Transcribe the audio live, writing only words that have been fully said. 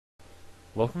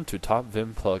Welcome to Top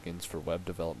Vim Plugins for Web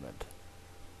Development.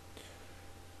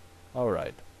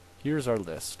 Alright, here's our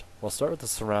list. We'll start with the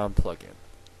Surround plugin.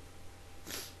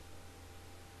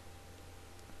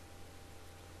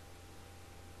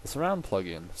 The Surround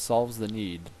plugin solves the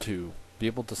need to be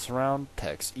able to surround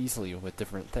text easily with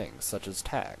different things, such as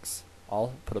tags.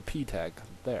 I'll put a P tag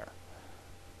there.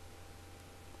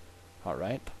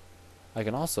 Alright, I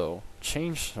can also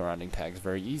change surrounding tags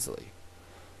very easily.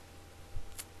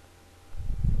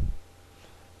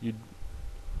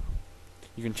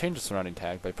 You can change the surrounding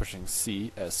tag by pushing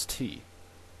CST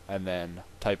and then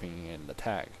typing in the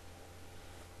tag.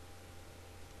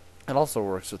 It also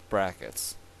works with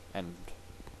brackets and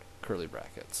curly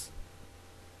brackets,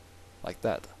 like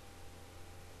that.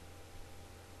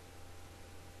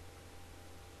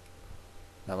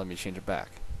 Now let me change it back.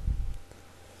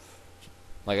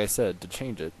 Like I said, to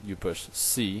change it, you push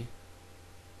C,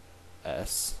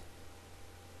 S,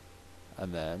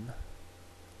 and then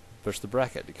push the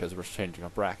bracket because we're changing a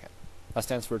bracket. That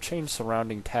stands for change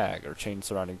surrounding tag or change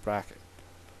surrounding bracket.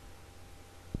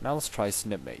 Now let's try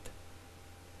Snipmate.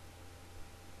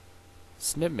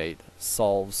 Snipmate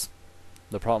solves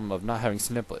the problem of not having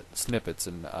snippets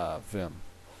in Vim.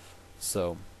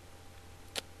 So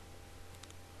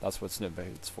that's what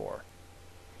Snipmate's for.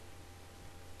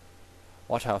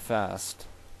 Watch how fast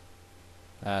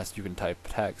you can type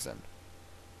tags in.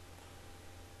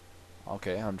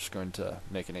 Okay, I'm just going to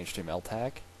make an HTML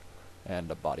tag and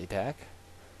a body tag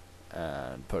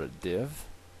and put a div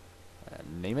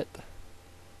and name it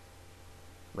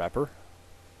wrapper.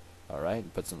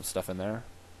 Alright, put some stuff in there.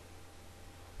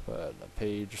 Put a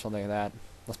page or something like that.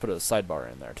 Let's put a sidebar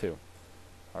in there too.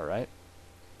 Alright.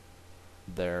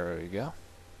 There we go.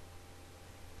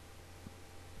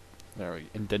 There we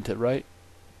indent it right.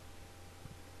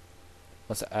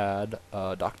 Let's add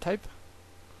a doc type.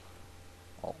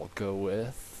 I'll go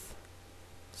with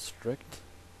strict,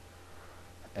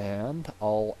 and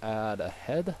I'll add a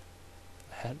head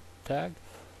tag,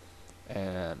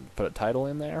 and put a title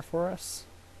in there for us,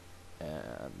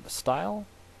 and style.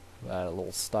 Add a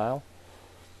little style.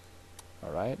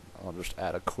 All right, I'll just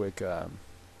add a quick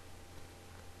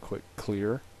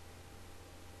clear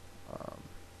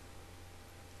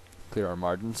our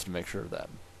margins to make sure that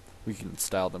we can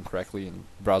style them correctly and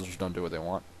browsers don't do what they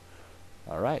want.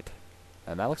 All right.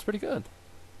 And that looks pretty good.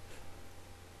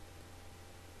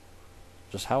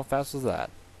 Just how fast is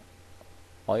that?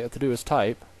 All you have to do is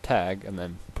type, tag, and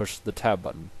then push the tab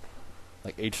button.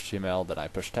 Like HTML, then I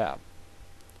push tab.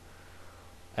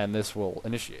 And this will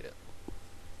initiate it.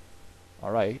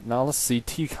 Alright, now let's see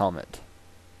TComment.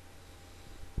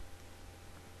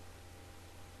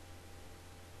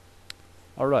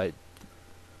 Alright.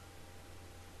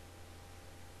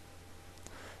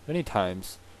 Many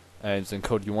times, as in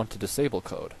code you want to disable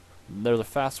code, there's a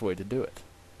fast way to do it.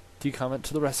 TComment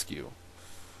to the rescue.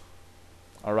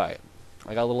 Alright,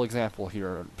 I got a little example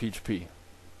here in PHP.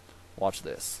 Watch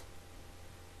this.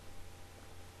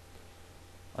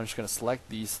 I'm just going to select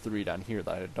these three down here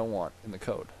that I don't want in the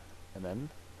code. And then,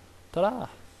 ta-da!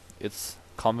 It's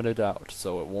commented out,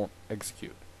 so it won't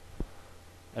execute.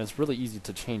 And it's really easy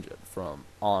to change it from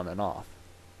on and off.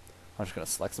 I'm just going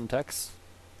to select some text,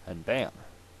 and bam!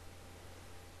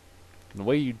 And the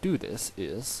way you do this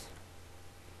is,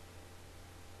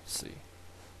 let's see,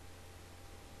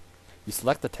 you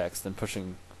select the text and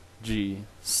pushing G,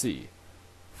 C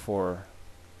for,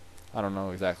 I don't know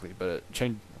exactly, but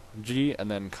change G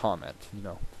and then comment,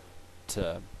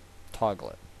 to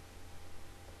toggle it.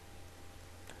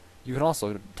 You can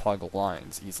also toggle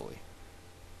lines easily,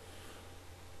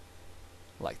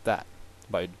 like that,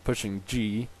 by pushing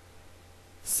G,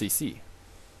 CC.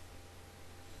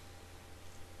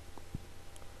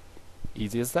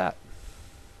 Easy as that.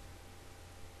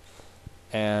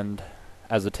 And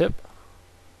as a tip,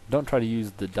 don't try to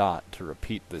use the dot to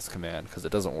repeat this command because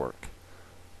it doesn't work.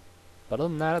 But other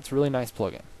than that, it's a really nice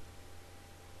plugin.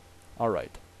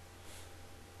 Alright.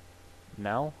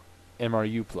 Now,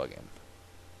 MRU plugin.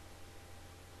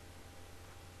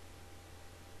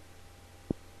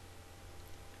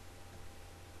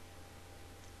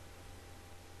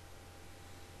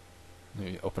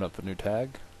 Maybe open up a new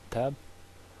tab.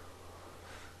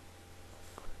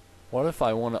 What if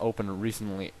I want to open a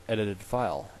recently edited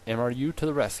file? MRU to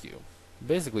the rescue.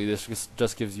 Basically, this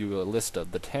just gives you a list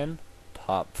of the 10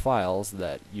 top files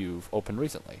that you've opened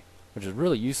recently, which is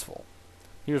really useful.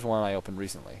 Here's one I opened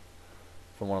recently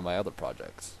from one of my other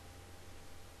projects.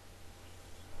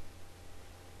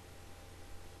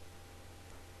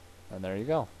 And there you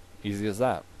go. Easy as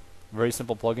that. Very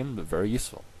simple plugin, but very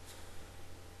useful.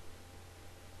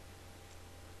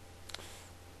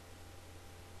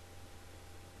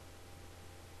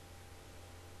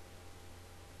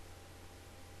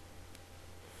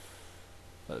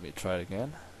 Let me try it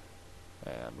again,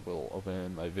 and we'll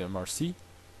open my Vim RC.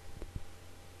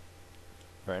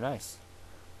 Very nice.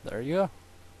 There you go.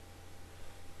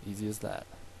 Easy as that.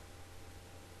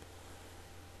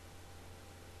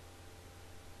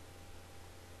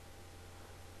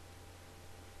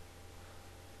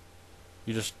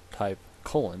 You just type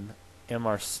colon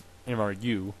MRU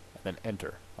and then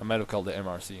enter. I might have called it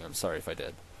MRC. I'm sorry if I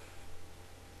did.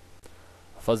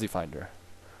 FuzzyFinder.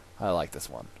 I like this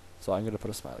one, so I'm going to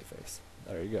put a smiley face.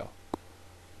 There you go.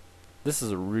 This is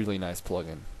a really nice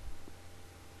plugin.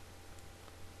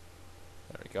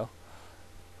 There we go.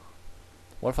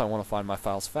 What if I want to find my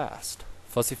files fast?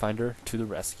 FuzzyFinder to the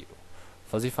rescue.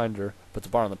 FuzzyFinder puts a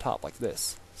bar on the top like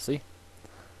this. See?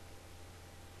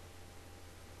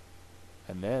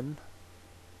 And then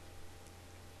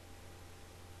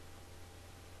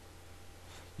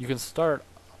you can start,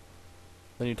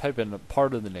 then you type in a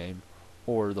part of the name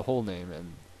or the whole name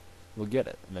and you'll get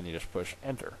it. And then you just push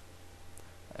enter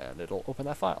and it'll open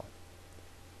that file.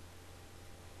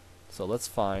 So let's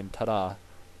find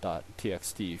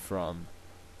tada.txt from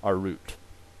our root,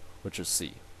 which is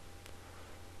C.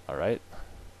 Alright, I'll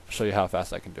show you how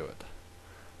fast I can do it.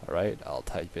 Alright, I'll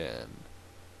type in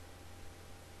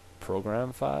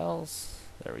program files.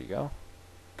 There we go.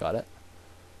 Got it.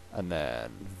 And then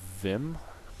Vim,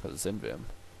 because it's in Vim.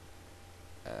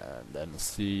 And then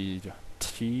tada.txt.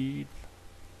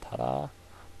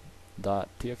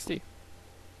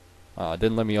 It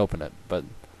didn't let me open it, but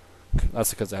that's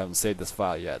because I haven't saved this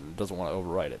file yet and it doesn't want to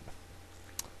overwrite it.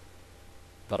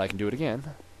 But I can do it again,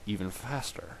 even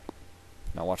faster.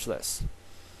 Now watch this.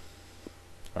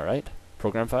 Alright,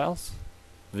 program files,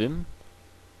 Vim,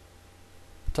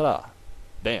 ta-da,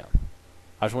 bam.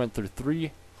 I just went through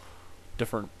 3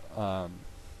 different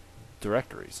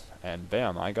directories, and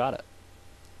bam, I got it.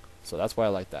 So that's why I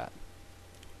like that.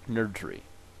 NERDTree,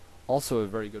 also a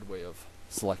very good way of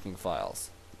selecting files.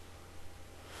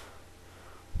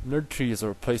 NERDTree is a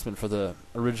replacement for the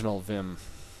original Vim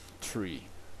tree,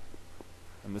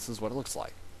 and this is what it looks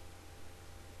like.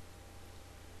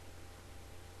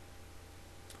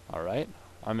 Alright,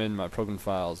 I'm in my program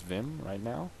files Vim right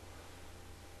now.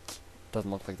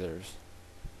 Doesn't look like there's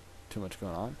too much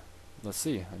going on. Let's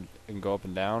see, I can go up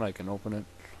and down, I can open it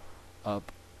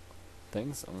up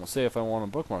things, and we'll say if I want a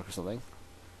bookmark or something,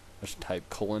 I should type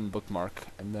colon bookmark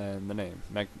and then the name,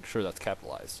 make sure that's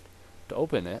capitalized. To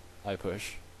open it, I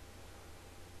push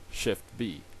Shift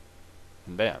B,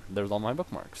 and bam, there's all my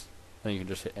bookmarks. Then you can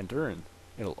just hit enter and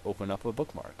it'll open up a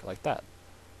bookmark like that.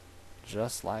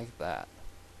 Just like that.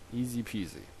 Easy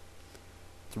peasy.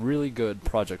 It's a really good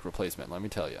project replacement, let me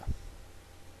tell you.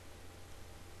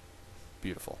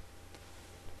 Beautiful.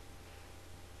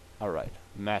 Alright,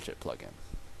 Matchit plugin.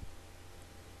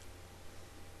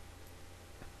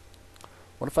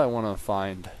 What if I want to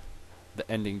find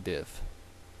the ending div?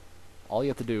 All you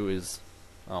have to do is,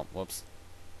 oh, whoops,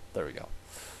 there we go.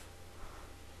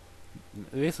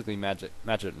 Basically, Matchit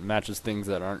matches things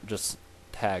that aren't just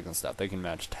tags and stuff. They can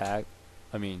match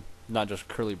not just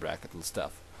curly brackets and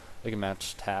stuff. They can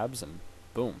match tabs and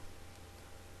boom.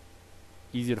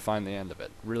 Easy to find the end of it.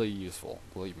 Really useful,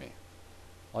 believe me.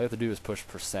 All you have to do is push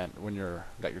 % when you're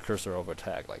got your cursor over a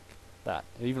tag like that.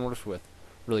 It even works with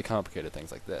really complicated things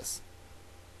like this.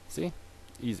 See?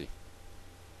 Easy.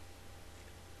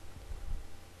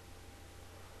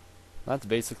 That's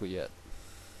basically it.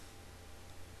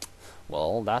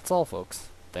 Well, that's all, folks.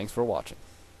 Thanks for watching.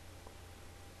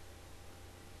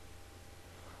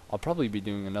 I'll probably be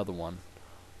doing another one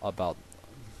about,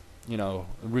 you know,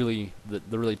 really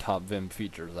the really top Vim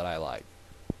features that I like.